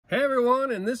Hey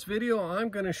everyone, in this video I'm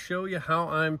going to show you how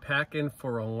I'm packing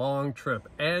for a long trip.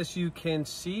 As you can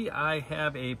see, I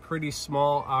have a pretty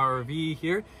small RV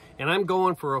here and I'm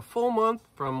going for a full month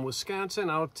from Wisconsin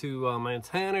out to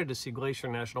Montana to see Glacier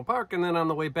National Park, and then on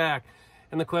the way back.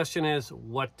 And the question is,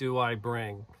 what do I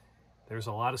bring? There's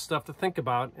a lot of stuff to think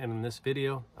about, and in this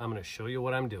video I'm going to show you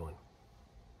what I'm doing.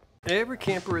 Every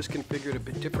camper is configured a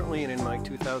bit differently, and in my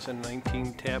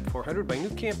 2019 Tab 400 by New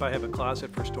Camp, I have a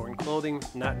closet for storing clothing,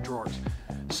 not drawers.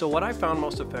 So what I found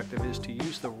most effective is to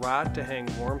use the rod to hang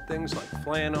warm things like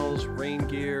flannels, rain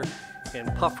gear,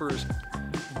 and puffers.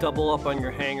 Double up on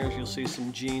your hangers, you'll see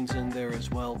some jeans in there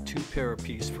as well, 2 pair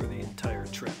apiece for the entire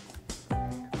trip.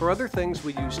 For other things,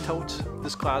 we use totes.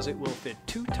 This closet will fit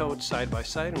 2 totes side by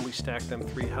side, and we stack them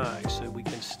 3 high so we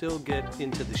can still get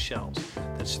into the shelves.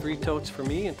 That's 3 totes for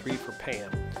me and 3 for Pam.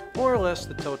 More or less,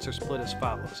 the totes are split as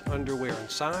follows: underwear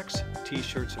and socks,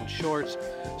 t-shirts and shorts,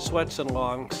 sweats and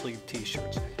long sleeve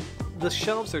t-shirts. The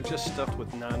shelves are just stuffed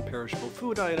with non-perishable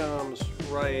food items,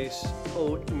 rice,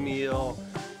 oatmeal,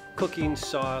 cooking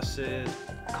sauces,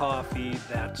 coffee,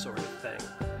 that sort of thing.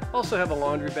 Also have a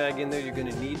laundry bag in there. You're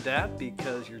going to need that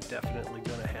because you're definitely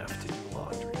going to have to do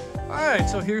laundry. Alright,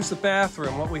 so here's the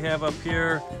bathroom. What we have up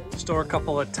here, store a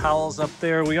couple of towels up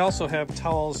there. We also have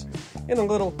towels in a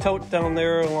little tote down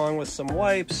there along with some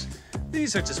wipes.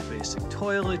 These are just basic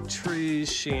toiletries,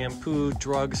 shampoo,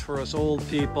 drugs for us old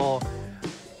people,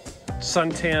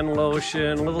 suntan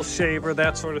lotion, little shaver,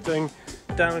 that sort of thing.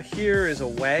 Down here is a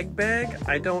wag bag.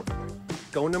 I don't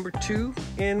go number 2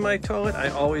 in my toilet. I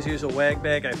always use a wag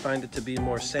bag. I find it to be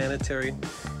more sanitary.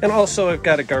 And also I've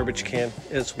got a garbage can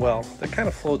as well that kind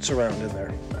of floats around in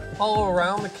there. All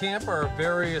around the camp are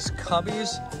various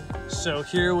cubbies. So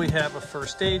here we have a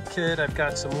first aid kit. I've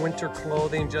got some winter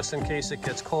clothing just in case it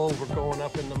gets cold. We're going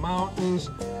up in the mountains.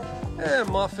 And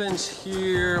muffins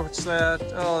here. What's that?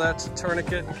 Oh, that's a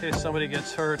tourniquet in case somebody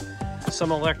gets hurt.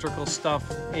 Some electrical stuff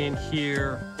in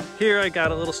here. Here I got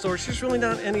a little storage. There's really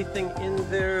not anything in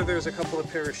there. There's a couple of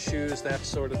pair of shoes, that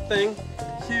sort of thing.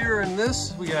 Here in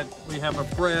this, we have our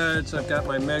breads. I've got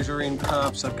my measuring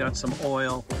cups. I've got some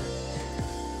oil.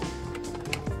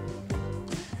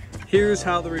 Here's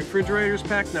how the refrigerator's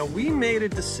packed. Now, we made a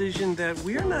decision that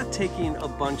we're not taking a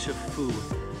bunch of food.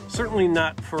 Certainly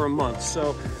not for a month.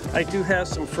 So I do have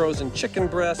some frozen chicken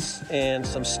breasts and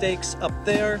some steaks up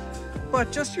there,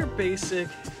 but just your basic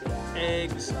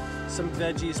eggs, some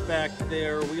veggies back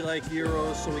there. We like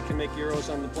gyros, so we can make gyros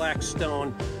on the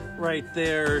Blackstone right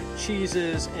there.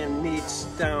 Cheeses and meats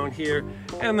down here.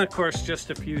 And of course, just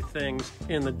a few things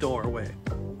in the doorway.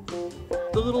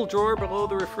 The little drawer below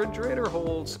the refrigerator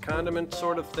holds condiment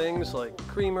sort of things like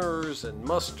creamers and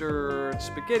mustard,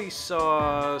 spaghetti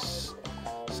sauce,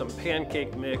 some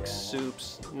pancake mix,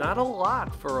 soups. Not a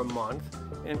lot for a month,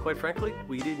 and quite frankly,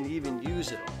 we didn't even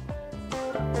use it all.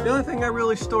 The only thing I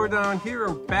really store down here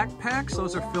are backpacks.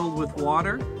 Those are filled with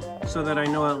water so that I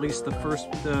know at least the first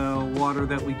water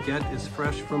that we get is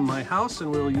fresh from my house, and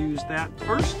we'll use that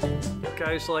first.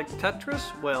 Guys like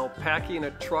Tetris? Well, packing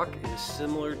a truck is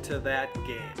similar to that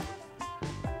game.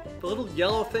 The little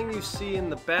yellow thing you see in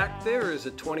the back there is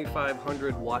a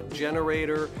 2500 watt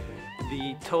generator.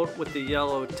 The tote with the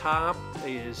yellow top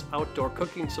is outdoor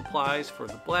cooking supplies for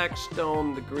the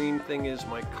Blackstone. The green thing is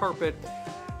my carpet.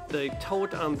 The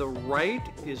tote on the right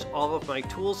is all of my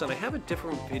tools, and I have a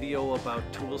different video about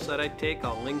tools that I take.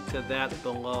 I'll link to that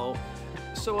below.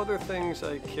 So other things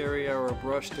I carry are a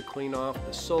brush to clean off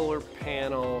the solar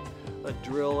panel, a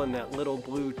drill in that little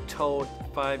blue tote,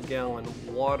 5-gallon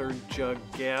water jug,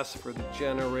 gas for the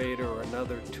generator,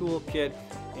 another toolkit,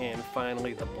 and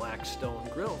finally the Blackstone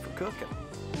grill for cooking.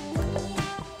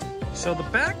 So the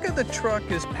back of the truck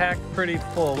is packed pretty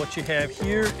full. What you have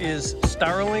here is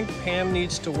Starlink. Pam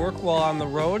needs to work while on the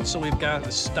road, so we've got a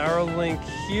Starlink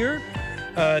here.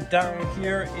 Down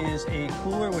here is a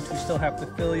cooler, which we still have to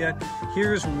fill yet.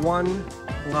 Here's one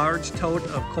large tote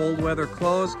of cold weather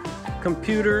clothes,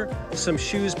 computer, some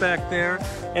shoes back there,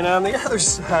 and on the other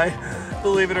side,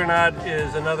 believe it or not,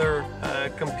 is another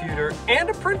computer and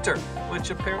a printer, which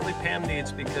apparently Pam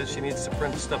needs because she needs to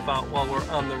print stuff out while we're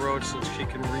on the road so she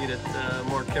can read it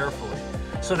more carefully.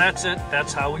 So that's it.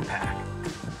 That's how we pack.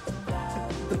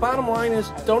 The bottom line is,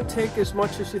 don't take as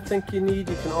much as you think you need.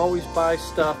 You can always buy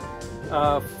stuff.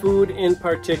 Food in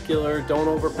particular, don't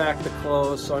overpack the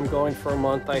clothes. So I'm going for a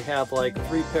month. I have like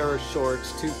 3 pair of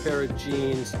shorts, 2 pair of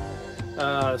jeans,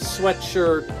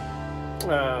 sweatshirt,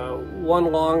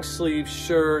 1 long sleeve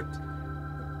shirt,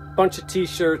 bunch of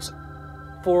t-shirts,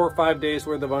 4 or 5 days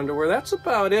worth of underwear. That's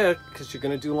about it, because you're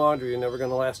going to do laundry. You're never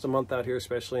going to last a month out here,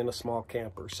 especially in a small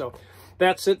camper. So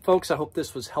that's it, folks. I hope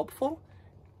this was helpful.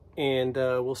 and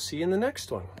we'll see you in the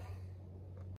next one.